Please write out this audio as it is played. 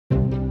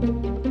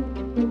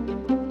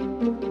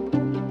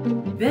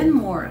Ben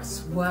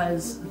Morris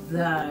was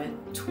the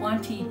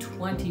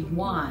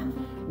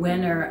 2021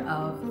 winner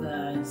of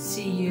the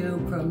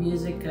CU Pro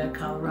Musica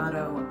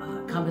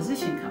Colorado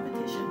composition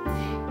competition.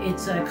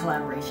 It's a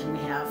collaboration we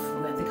have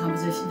with the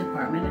composition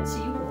department at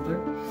CU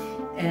Boulder,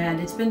 and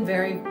it's been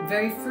very,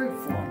 very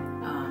fruitful.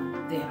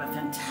 They have a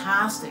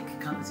fantastic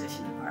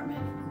composition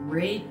department,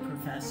 great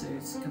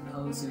professors,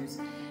 composers,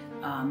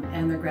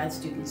 and their grad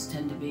students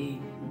tend to be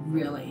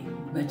really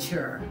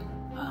mature.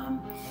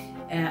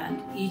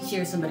 And each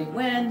year somebody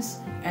wins,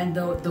 and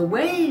the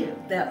way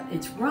that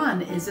it's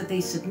run is that they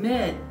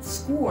submit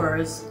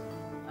scores.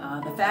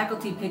 The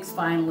faculty picks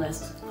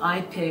finalists,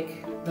 I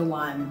pick the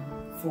one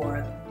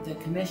for the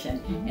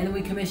commission, and then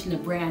we commission a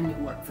brand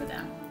new work for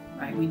them,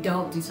 right? We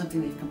don't do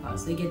something they've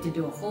composed. They get to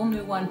do a whole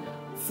new one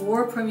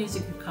for Pro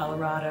Musica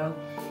Colorado,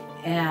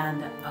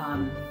 and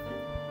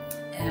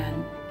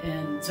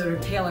sort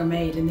of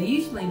tailor-made, and they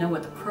usually know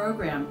what the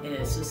program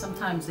is, so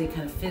sometimes they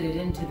kind of fit it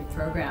into the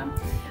program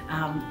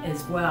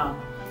as well.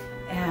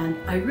 And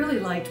I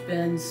really liked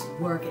Ben's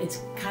work.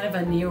 It's kind of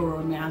a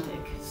neo-romantic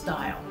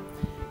style,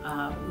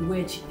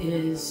 which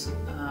is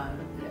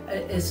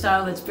a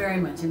style that's very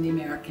much in the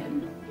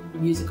American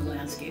musical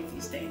landscape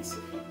these days,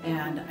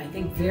 and I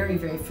think very,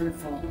 very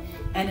fruitful.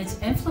 And it's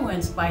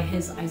influenced by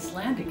his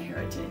Icelandic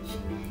heritage.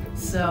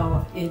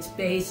 So it's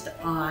based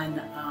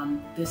on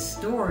this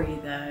story,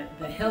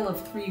 the Hill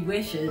of Three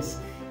Wishes,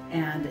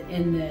 and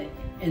in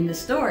the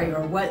story,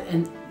 or what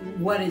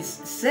is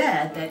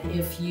said, that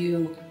if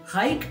you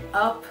hike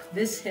up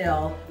this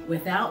hill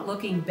without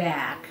looking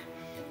back,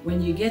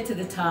 when you get to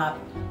the top,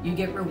 you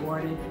get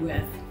rewarded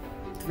with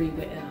three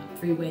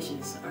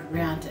wishes are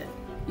granted.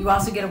 You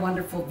also get a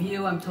wonderful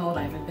view, I'm told.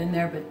 I haven't been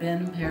there, but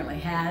Ben apparently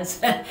has.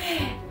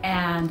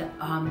 And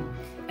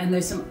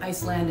there's some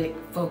Icelandic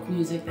folk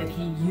music that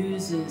he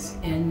uses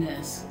in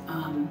this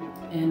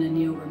in a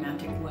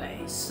neo-romantic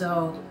way.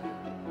 So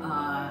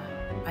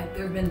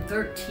there have been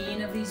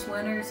 13 of these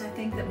winners, I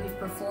think, that we've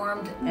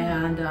performed,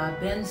 and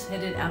Ben's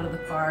hit it out of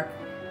the park,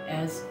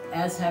 as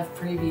have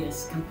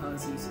previous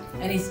composers,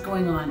 and he's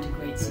going on to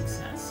great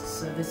success.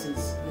 So this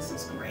is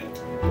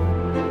great.